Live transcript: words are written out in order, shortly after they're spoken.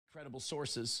Credible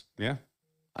sources. Yeah.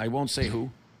 I won't say who.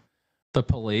 The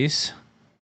police?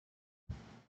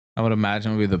 I would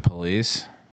imagine it would be the police.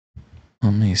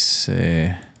 Let me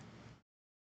see.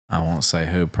 I won't say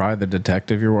who. Probably the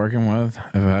detective you're working with,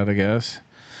 if I had to guess.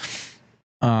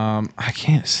 I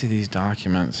can't see these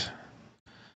documents.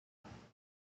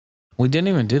 We didn't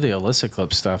even do the illicit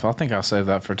clip stuff. I think I'll save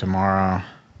that for tomorrow.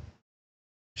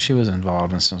 She was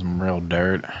involved in some real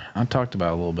dirt. I talked about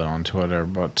it a little bit on Twitter,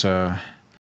 but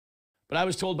I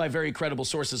was told by very credible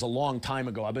sources a long time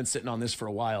ago, I've been sitting on this for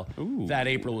a while, that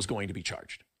April was going to be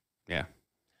charged. Yeah.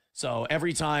 So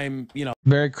every time, you know.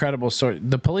 Very credible source.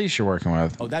 The police you're working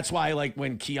with. Oh, that's why, like,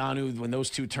 when those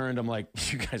two turned, I'm like,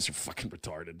 you guys are fucking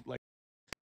retarded. Like,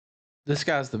 this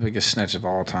guy's the biggest snitch of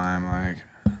all time. Like,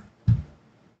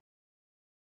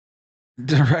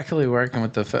 directly working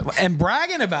with the and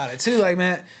bragging about it too. Like,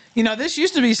 man, you know, this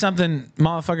used to be something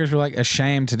motherfuckers were like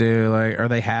ashamed to do, like, or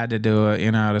they had to do it,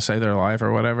 you know, to save their life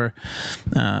or whatever.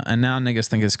 And now niggas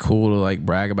think it's cool to like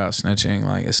brag about snitching.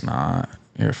 Like, it's not.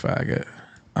 You're a faggot.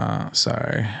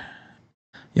 Sorry.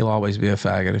 You'll always be a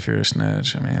faggot if you're a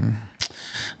snitch. I mean,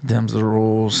 them's the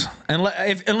rules.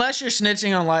 Unless you're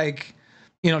snitching on, like,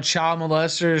 you know, child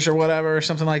molesters or whatever, or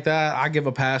something like that, I give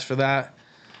a pass for that.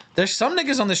 There's some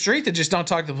niggas on the street that just don't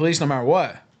talk to the police no matter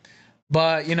what.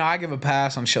 But, you know, I give a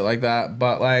pass on shit like that.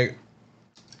 But, like,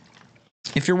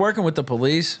 if you're working with the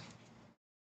police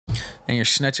and you're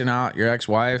snitching out your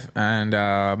ex-wife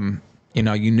and, you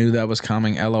know, you knew that was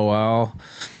coming, LOL,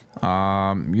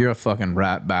 you're a fucking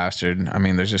rat bastard. I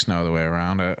mean, there's just no other way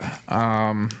around it.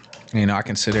 You know, I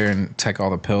can sit here and take all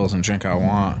the pills and drink I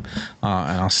want,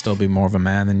 and I'll still be more of a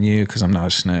man than you because I'm not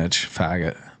a snitch,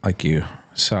 faggot, like you.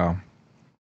 So,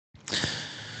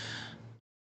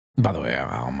 by the way,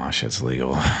 all my shit's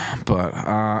legal, but,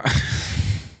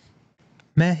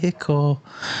 Mexico.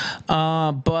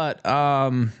 But,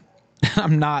 I'm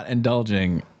not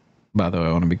indulging, by the way,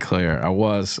 I want to be clear. I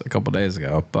was a couple days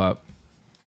ago, but,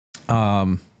 you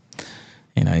know,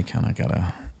 you kind of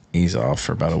gotta ease off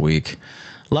for about a week.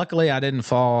 Luckily, I didn't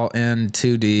fall in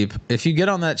too deep. If you get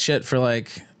on that shit for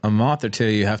like a month or two,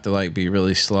 you have to like be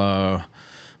really slow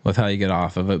with how you get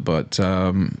off of it. But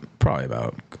probably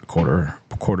about a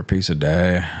quarter piece a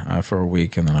day for a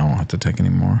week, and then I won't have to take any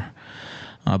more.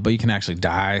 But you can actually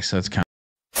die, so it's kind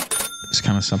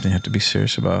of something you have to be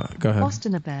serious about. Go ahead.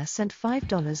 Boston a Bear sent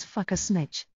 $5. Fuck a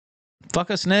snitch. Fuck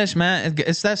a snitch, man.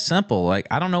 It's that simple. Like,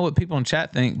 I don't know what people in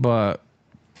chat think, but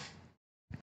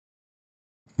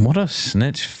what a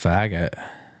snitch faggot.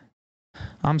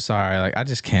 I'm sorry. Like, I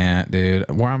just can't, dude.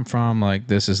 Where I'm from, like,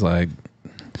 this is like,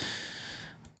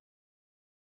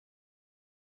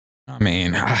 I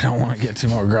mean, I don't want to get too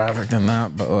more graphic than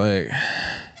that, but like,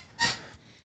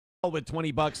 with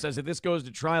 $20 says if this goes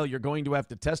to trial, you're going to have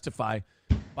to testify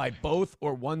by both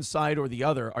or one side or the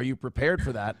other. Are you prepared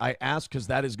for that? I ask because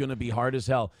that is going to be hard as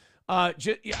hell. Do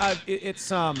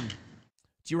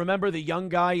you remember the young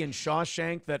guy in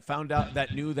Shawshank that found out,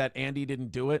 that knew that Andy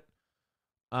didn't do it?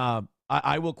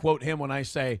 I will quote him when I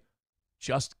say,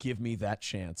 just give me that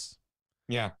chance.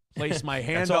 Yeah. Place my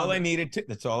hand that's on all I needed to.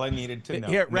 That's all I needed to know.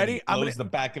 Here, ready? I'm gonna the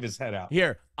back of his head out.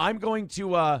 Here, I'm going to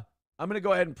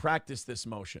go ahead and practice this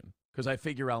motion because I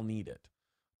figure I'll need it.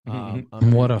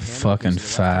 What a fucking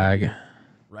fag.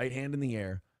 Right hand in the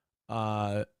air.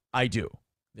 I do.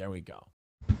 There we go.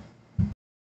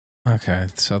 Okay,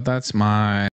 so that's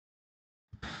my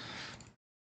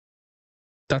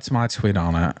tweet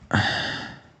on it.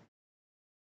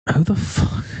 Who the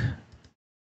fuck?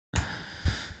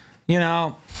 You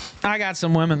know, I got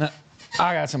some women that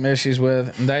I got some issues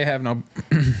with, and they have no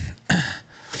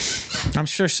I'm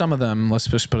sure some of them, let's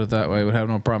just put it that way, would have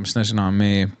no problem snitching on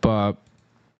me, but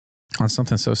on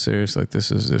something so serious like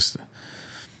this is just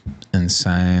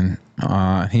insane.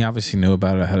 He obviously knew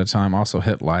about it ahead of time. Also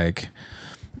hit like,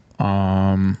 they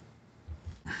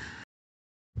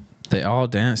all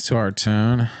dance to our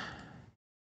tune.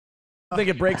 I don't think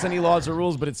it breaks any laws or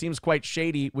rules, but it seems quite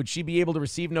shady. Would she be able to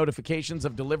receive notifications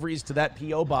of deliveries to that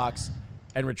P.O. box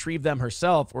and retrieve them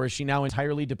herself, or is she now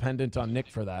entirely dependent on Nick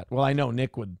for that? Well, I know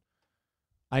Nick would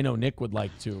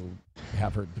like to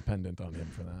have her dependent on him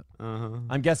for that.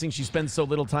 I'm guessing she spends so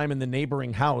little time in the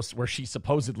neighboring house where she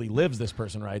supposedly lives, this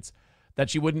person writes, that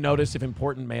she wouldn't notice if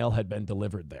important mail had been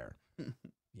delivered there.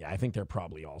 Yeah, I think they're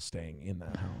probably all staying in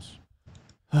that house.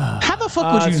 How the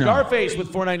fuck would you know? Scarface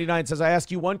with $4.99 says, I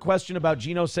ask you one question about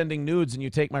Gino sending nudes and you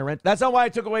take my wrench. That's not why I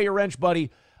took away your wrench,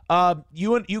 buddy.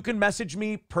 You can message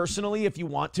me personally if you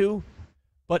want to,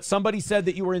 but somebody said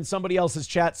that you were in somebody else's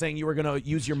chat saying you were going to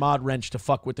use your mod wrench to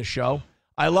fuck with the show.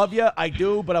 I love you. I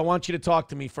do, but I want you to talk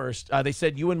to me first. They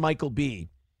said you and Michael B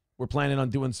we're planning on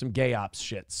doing some gay ops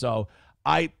shit. So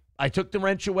I took the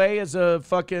wrench away as a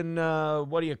fucking,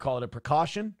 what do you call it, a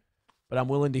precaution? But I'm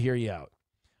willing to hear you out.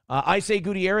 I say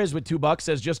Gutierrez with $2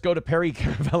 says, just go to Perry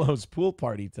Caravello's pool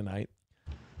party tonight.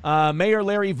 Mayor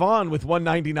Larry Vaughn with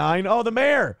 $1.99. Oh, the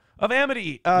mayor of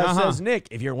Amity says, Nick,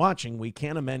 if you're watching, we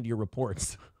can't amend your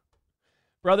reports.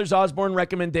 Brothers Osborne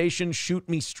recommendation, shoot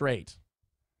me straight.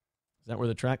 Is that where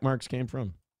the track marks came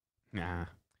from? Nah.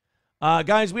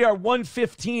 Guys, we are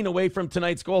 1:15 away from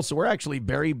tonight's goal, so we're actually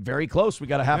very, very close. We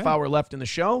got a half hour left in the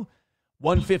show.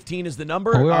 1:15 is the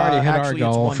number. We already hit actually,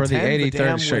 our goal it's for the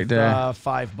 83rd straight day.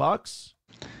 $5.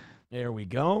 There we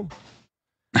go.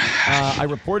 I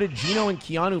reported Gino and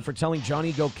Keanu for telling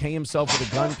Johnny go K himself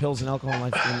with a gun, pills, and alcohol in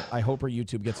live stream. I hope her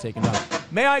YouTube gets taken down.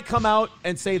 May I come out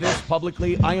and say this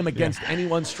publicly? I am against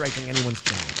anyone striking anyone's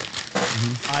channel.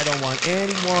 I don't want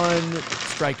anyone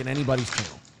striking anybody's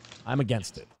channel. I'm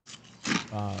against it.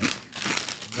 No,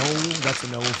 that's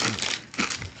a no for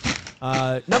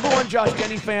me. Number one, Josh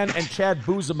Denny fan and Chad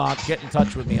Buzamok, get in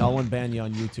touch with me. I'll unban you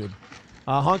on YouTube.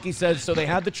 Honky says, so they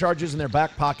had the charges in their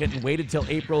back pocket and waited till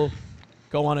April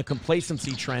go on a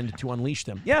complacency trend to unleash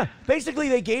them. Yeah, basically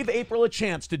they gave April a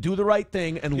chance to do the right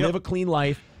thing and live a clean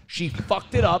life. She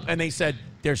fucked it up, and they said,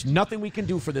 there's nothing we can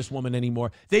do for this woman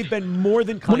anymore. They've been more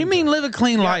than kind. What do you mean live a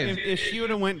clean life? If she would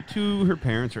have went to her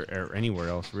parents or anywhere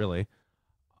else, really,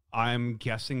 I'm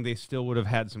guessing they still would have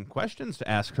had some questions to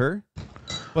ask her.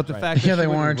 But the fact that they she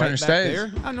want her went to right turn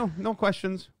back states. there, no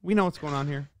questions. We know what's going on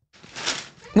here.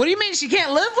 What do you mean she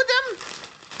can't live with them?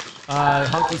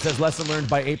 Hunky says, lesson learned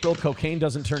by April, cocaine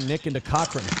doesn't turn Nick into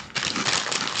Cochran.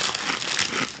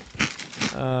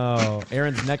 Oh,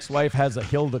 Aaron's next wife has a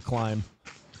hill to climb.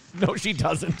 No, she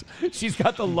doesn't. She's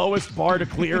got the lowest bar to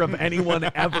clear of anyone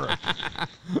ever.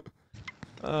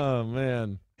 Oh,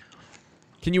 man.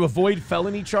 Can you avoid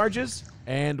felony charges?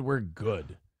 And we're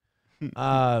good.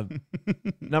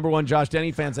 Number one, Josh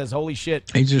Denny fan says, holy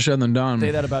shit. He just shut them down.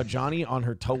 Say that about Johnny on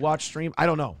her toe watch stream? I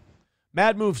don't know.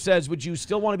 Mad Move says, would you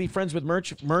still want to be friends with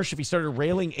Mersh if he started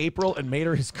railing April and made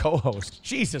her his co-host?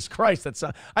 Jesus Christ.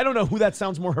 I don't know who that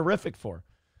sounds more horrific for.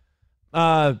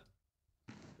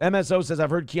 MSO says, I've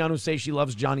heard Keanu say she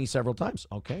loves Johnny several times.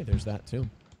 Okay, there's that too.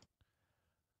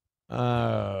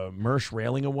 Mersh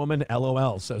railing a woman?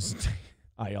 LOL, says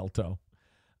Ialto.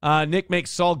 Nick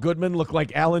makes Saul Goodman look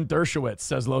like Alan Dershowitz,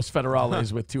 says Los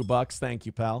Federales with $2. Thank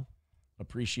you, pal.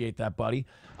 Appreciate that, buddy.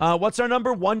 What's our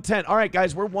number? 110. All right,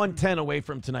 guys, we're 110 away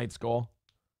from tonight's goal.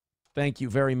 Thank you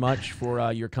very much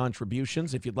for your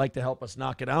contributions. If you'd like to help us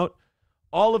knock it out,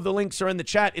 all of the links are in the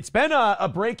chat. It's been a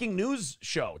breaking news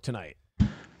show tonight.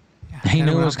 He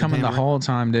knew it was coming the whole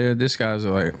time, dude. This guy's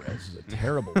like... This is a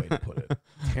terrible way to put it.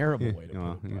 Terrible way to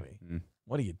put it, buddy.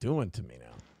 What are you doing to me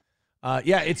now?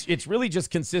 Yeah, it's really just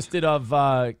consisted of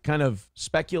kind of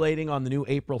speculating on the new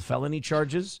April felony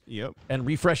charges. Yep. And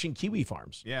refreshing Kiwi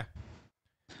Farms. Yeah.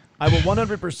 I will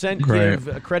 100%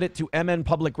 give credit to MN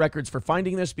Public Records for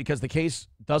finding this because the case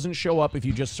doesn't show up if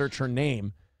you just search her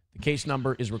name. The case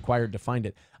number is required to find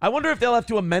it. I wonder if they'll have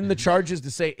to amend the charges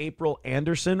to say April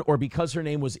Anderson or because her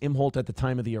name was Imholte at the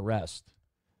time of the arrest.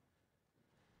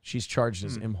 She's charged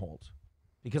as Imholte.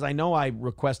 Because I know I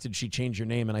requested she change her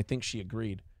name, and I think she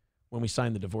agreed when we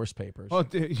signed the divorce papers. Oh,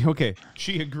 okay.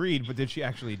 She agreed, but did she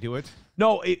actually do it?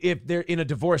 No, if they're in a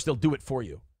divorce, they'll do it for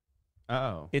you.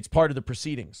 Oh. It's part of the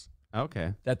proceedings.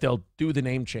 Okay. That they'll do the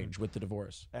name change with the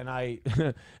divorce. And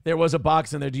there was a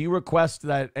box in there. Do you request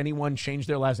that anyone change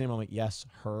their last name? I'm like, yes,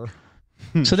 her.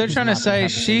 So they're trying to say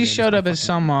she showed up at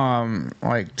some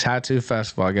like tattoo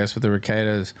festival, I guess, with the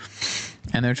Rekietas,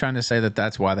 and they're trying to say that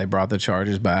that's why they brought the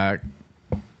charges back.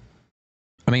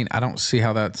 I mean, I don't see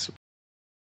how that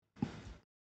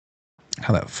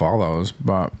follows,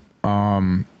 but I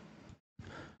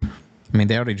mean,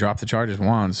 they already dropped the charges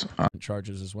once.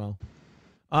 Charges as well.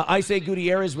 I say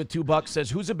Gutierrez with $2 says,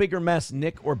 who's a bigger mess,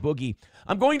 Nick or Boogie?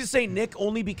 I'm going to say Nick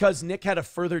only because Nick had a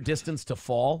further distance to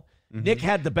fall. Nick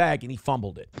had the bag and he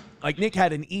fumbled it. Like, Nick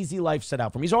had an easy life set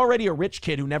out for him. He's already a rich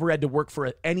kid who never had to work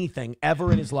for anything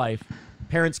ever in his life.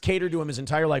 Parents catered to him his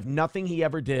entire life. Nothing he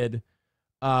ever did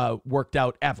worked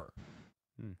out ever.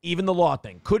 Even the law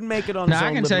thing. Couldn't make it on his own.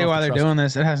 I can tell you why they're doing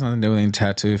this. It has nothing to do with any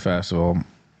tattoo festival.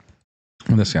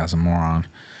 This guy's a moron.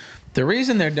 The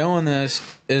reason they're doing this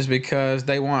is because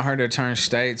they want her to turn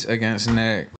states against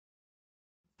Nick.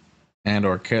 And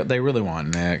or kill. They really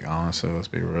want Nick, honestly. Let's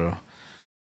be real.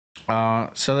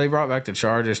 So they brought back the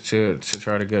charges to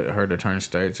try to get her to turn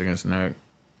states against Nick.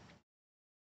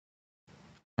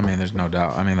 I mean, there's no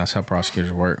doubt. I mean, that's how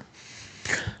prosecutors work.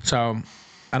 So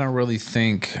I don't really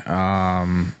think,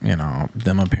 them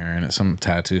appearing at some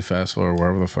tattoo festival or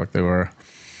wherever the fuck they were,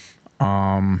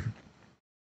 I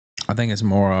think it's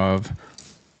more of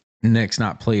Nick's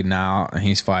not pleading out and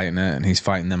he's fighting it and he's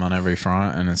fighting them on every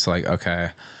front. And it's like,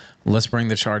 okay, let's bring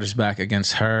the charges back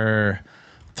against her,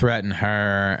 threaten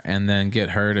her, and then get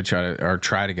her to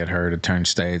try to get her to turn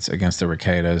states against the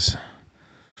Rekietas.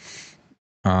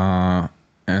 And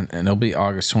it'll be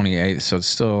August 28th, so it's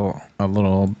still a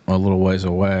little ways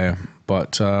away.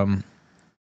 But so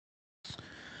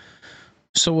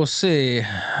we'll see.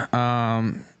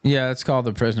 Yeah, it's called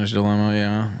the prisoner's dilemma.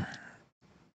 Yeah,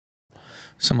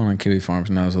 someone on Kiwi Farms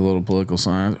knows a little political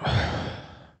science.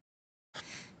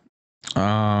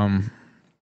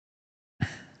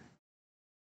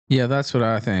 Yeah, that's what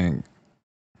I think.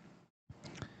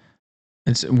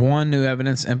 It's one, new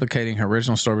evidence implicating her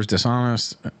original story was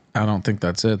dishonest. I don't think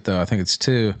that's it, though. I think it's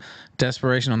two,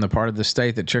 desperation on the part of the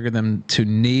state that triggered them to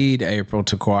need April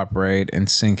to cooperate in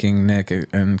sinking Nick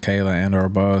and Kayla and or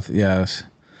both. Yes.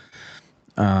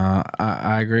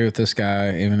 I agree with this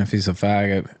guy, even if he's a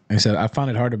faggot. He said, I find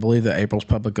it hard to believe that April's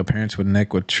public appearance with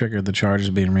Nick would trigger the charges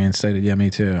being reinstated. Yeah, me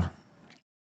too.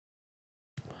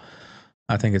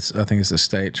 I think it's the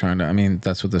state trying to, I mean,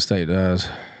 that's what the state does.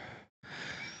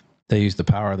 They use the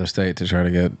power of the state to try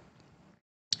to get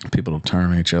people to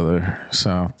turn on each other.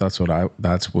 So that's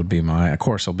would be my, of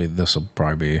course this will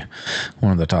probably be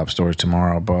one of the top stories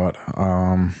tomorrow, but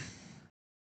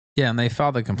yeah, and they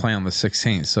filed the complaint on the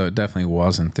 16th, so it definitely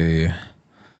wasn't the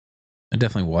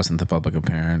public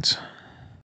appearance.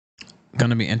 Going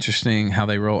to be interesting how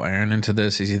they roll Aaron into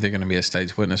this. He's either going to be a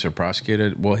state's witness or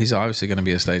prosecuted. Well, he's obviously going to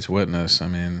be a state's witness. I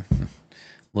mean,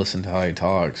 listen to how he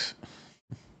talks.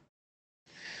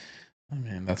 I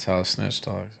mean, that's how a snitch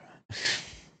talks.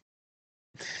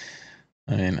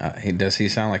 I mean, does he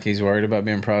sound like he's worried about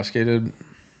being prosecuted?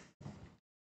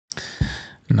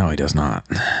 No, he does not.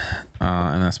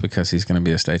 And that's because he's going to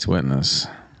be a state's witness.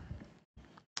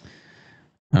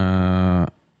 No,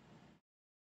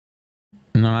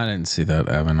 I didn't see that,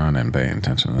 Evan. I didn't pay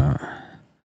attention to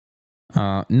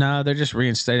that. No, they're just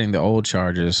reinstating the old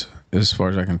charges, as far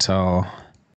as I can tell.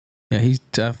 Yeah, he's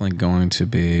definitely going to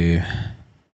be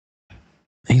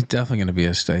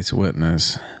a state's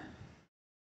witness.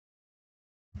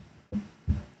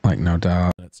 Like, no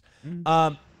doubt.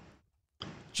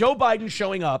 Joe Biden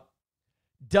showing up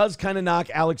does kind of knock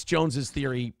Alex Jones's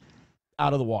theory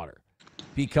out of the water.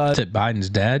 Because that Biden's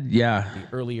dead? Yeah.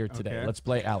 Earlier today. Okay. Let's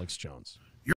play Alex Jones.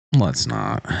 Let's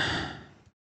not.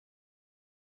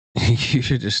 You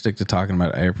should just stick to talking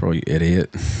about April, you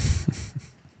idiot.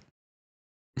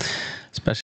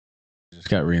 Especially just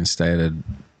got reinstated.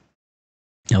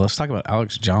 Yeah, let's talk about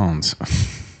Alex Jones.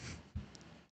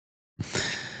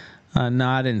 No,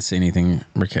 I didn't see anything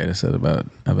Rekieta said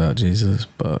about Jesus,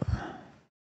 but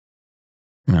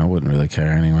I mean, I wouldn't really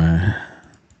care anyway.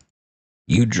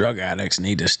 You drug addicts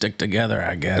need to stick together,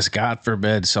 I guess. God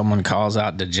forbid someone calls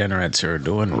out degenerates who are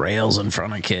doing rails in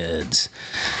front of kids.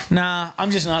 Nah,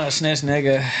 I'm just not a snitch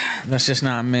nigga. That's just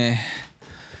not me.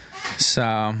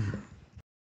 So,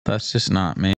 that's just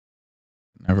not me.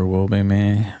 Never will be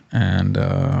me. And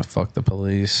fuck the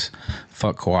police.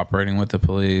 Fuck cooperating with the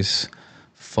police.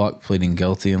 Fuck pleading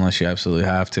guilty unless you absolutely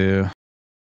have to.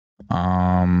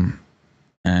 And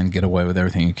get away with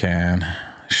everything you can,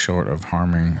 short of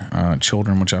harming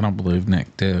children, which I don't believe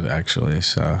Nick did, actually.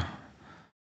 So,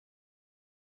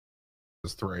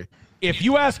 it's 3. If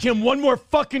you ask him one more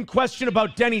fucking question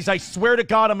about Denny's, I swear to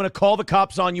God, I'm going to call the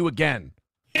cops on you again.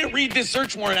 Can't read this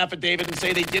search warrant affidavit and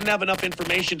say they didn't have enough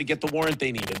information to get the warrant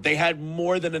they needed. They had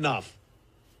more than enough.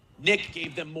 Nick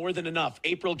gave them more than enough.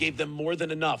 April gave them more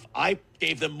than enough. I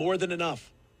gave them more than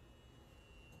enough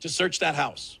to search that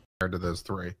house. Compared to those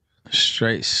 3.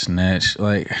 Straight snitch.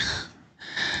 Like,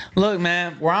 look,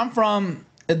 man, where I'm from,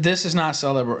 this is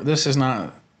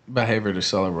not behavior to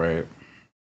celebrate.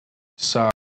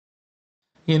 So,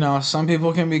 you know, some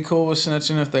people can be cool with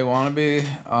snitching if they want to be,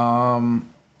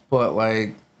 but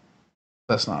like,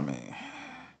 that's not me.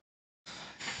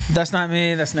 That's not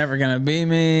me. That's never gonna be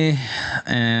me.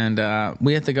 And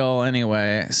we have to go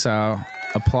anyway. So,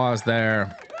 applause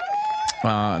there.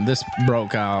 This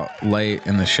broke out late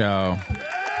in the show.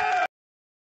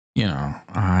 You know,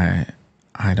 I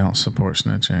don't support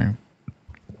snitching.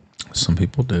 Some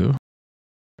people do.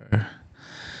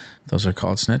 Those are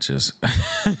called snitches.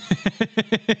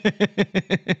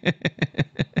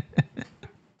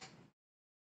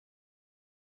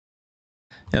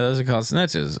 Yeah, those are called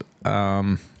snitches.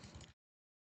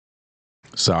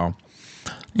 So,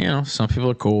 you know, some people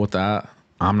are cool with that.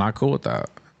 I'm not cool with that.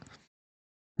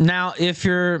 Now, if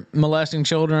you're molesting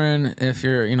children, if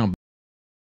you're, you know,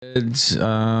 kids, you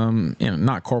know,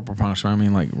 not corporal punishment, I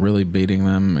mean like really beating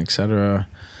them, etc.,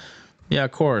 Yeah,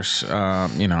 of course.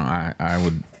 You know, I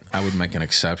would make an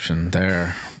exception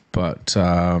there, but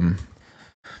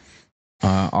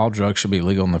all drugs should be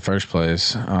legal in the first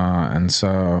place, and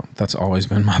so that's always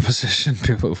been my position.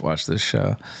 People who've watched this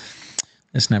show,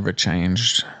 it's never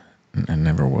changed and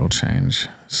never will change.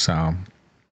 So,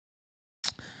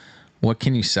 what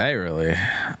can you say, really?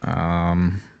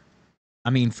 I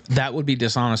mean, that would be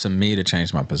dishonest of me to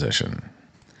change my position.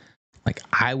 Like,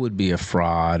 I would be a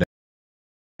fraud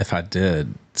if I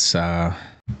did. So,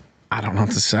 I don't know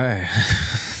what to say.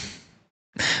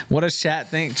 What does chat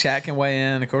think? Chat can weigh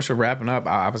in. Of course, we're wrapping up.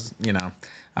 I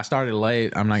started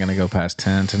late. I'm not going to go past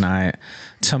 10 tonight.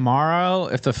 Tomorrow,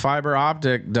 if the fiber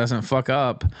optic doesn't fuck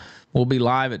up, we'll be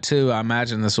live at 2. I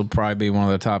imagine this will probably be one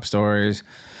of the top stories.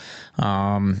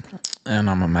 And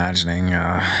I'm imagining,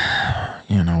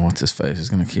 what's his face is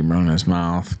going to keep running his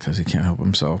mouth because he can't help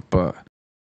himself. But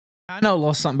I know a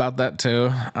little something about that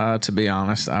too. To be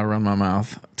honest, I run my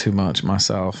mouth too much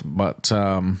myself. But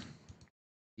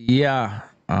yeah,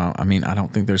 I mean, I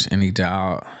don't think there's any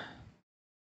doubt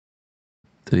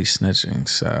that he's snitching.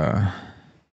 So,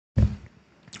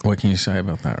 what can you say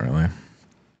about that, really?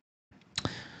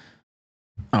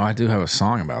 Oh, I do have a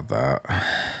song about that.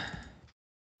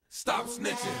 Stop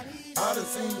snitching. I done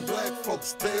seen black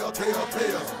folks tell.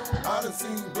 I done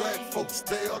seen black folks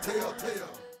tell.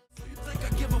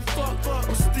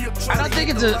 I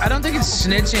don't think it's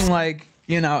snitching, like,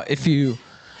 if you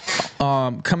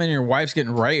come in and your wife's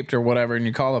getting raped or whatever and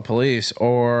you call the police,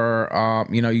 or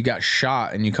you got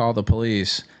shot and you call the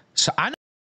police. So I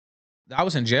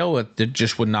was in jail that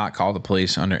just would not call the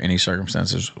police under any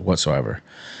circumstances whatsoever.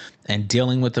 And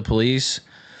dealing with the police,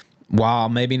 while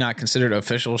maybe not considered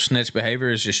official snitch behavior,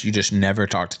 is just you just never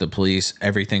talk to the police.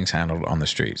 Everything's handled on the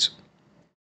streets.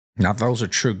 Now, those are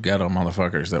true ghetto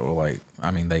motherfuckers that will,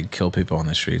 they kill people on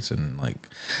the streets and,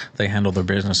 they handle their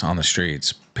business on the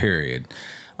streets, period.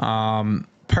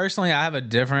 Personally, I have a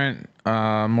different,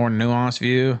 more nuanced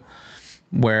view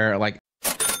where,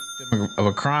 of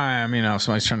a crime,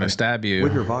 somebody's trying to stab you.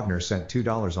 Wigger Wagner sent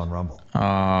 $2 on Rumble.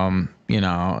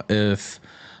 If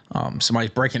somebody's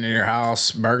breaking into your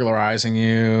house, burglarizing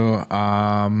you,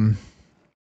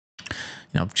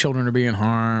 children are being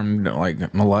harmed,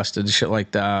 molested, shit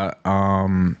like that.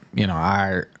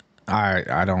 I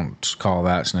don't call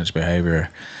that snitch behavior.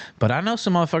 But I know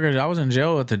some motherfuckers I was in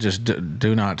jail with that just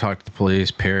do not talk to the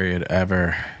police, period,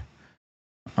 ever.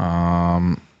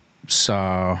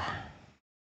 So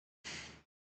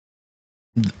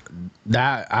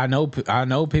that I know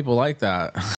people like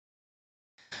that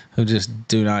who just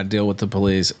do not deal with the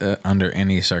police under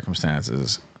any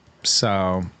circumstances.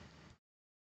 So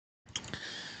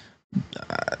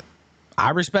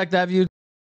I respect that view,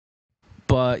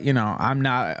 but I'm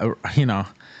not.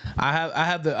 I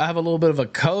have a little bit of a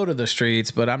code of the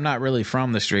streets, but I'm not really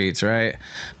from the streets, right?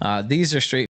 These are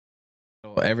street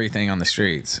everything on the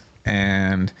streets,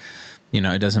 and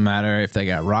it doesn't matter if they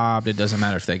got robbed, it doesn't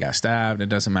matter if they got stabbed, it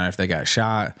doesn't matter if they got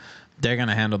shot. They're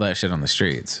gonna handle that shit on the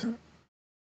streets,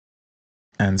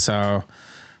 and so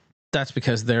that's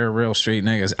because they're real street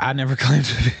niggas. I never claimed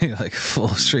to be full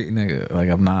street nigga,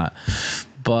 I'm not.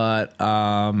 But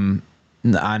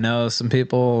I know some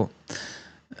people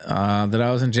that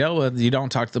I was in jail with. You don't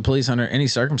talk to the police under any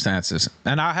circumstances.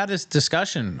 And I had this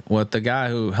discussion with the guy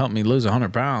who helped me lose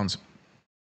 100 pounds,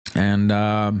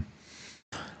 and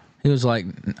he was like,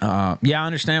 "Yeah, I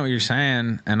understand what you're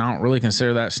saying, and I don't really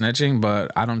consider that snitching,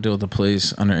 but I don't deal with the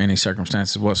police under any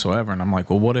circumstances whatsoever." And I'm like,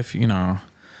 "Well, what if you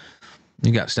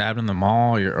got stabbed in the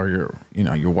mall, or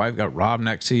your wife got robbed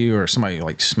next to you, or somebody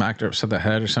smacked her upside the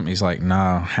head or something?" He's like,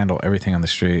 "No, handle everything on the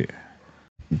street."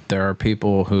 There are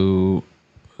people who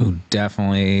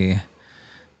definitely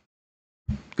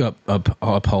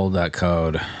uphold that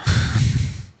code,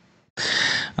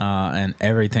 and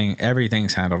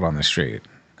everything's handled on the street,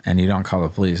 and you don't call the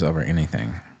police over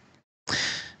anything.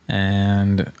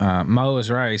 And Mo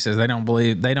is right. He says they don't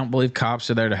believe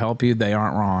cops are there to help you. They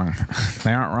aren't wrong.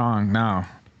 They aren't wrong. No,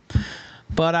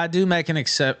 but I do make an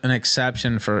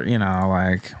exception for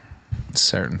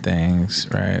certain things,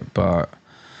 right? But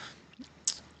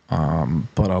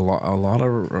a lot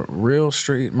of real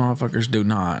street motherfuckers do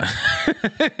not.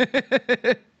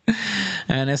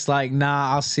 And it's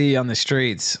nah, I'll see you on the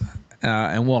streets,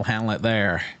 and we'll handle it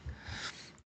there.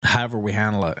 However we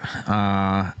handle it,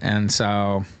 and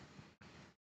so.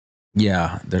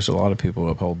 Yeah, there's a lot of people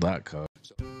who uphold that code.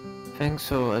 Thanks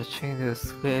for watching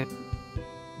this clip.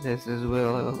 This is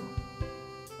Willow.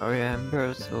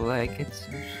 Remember to like and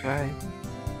subscribe.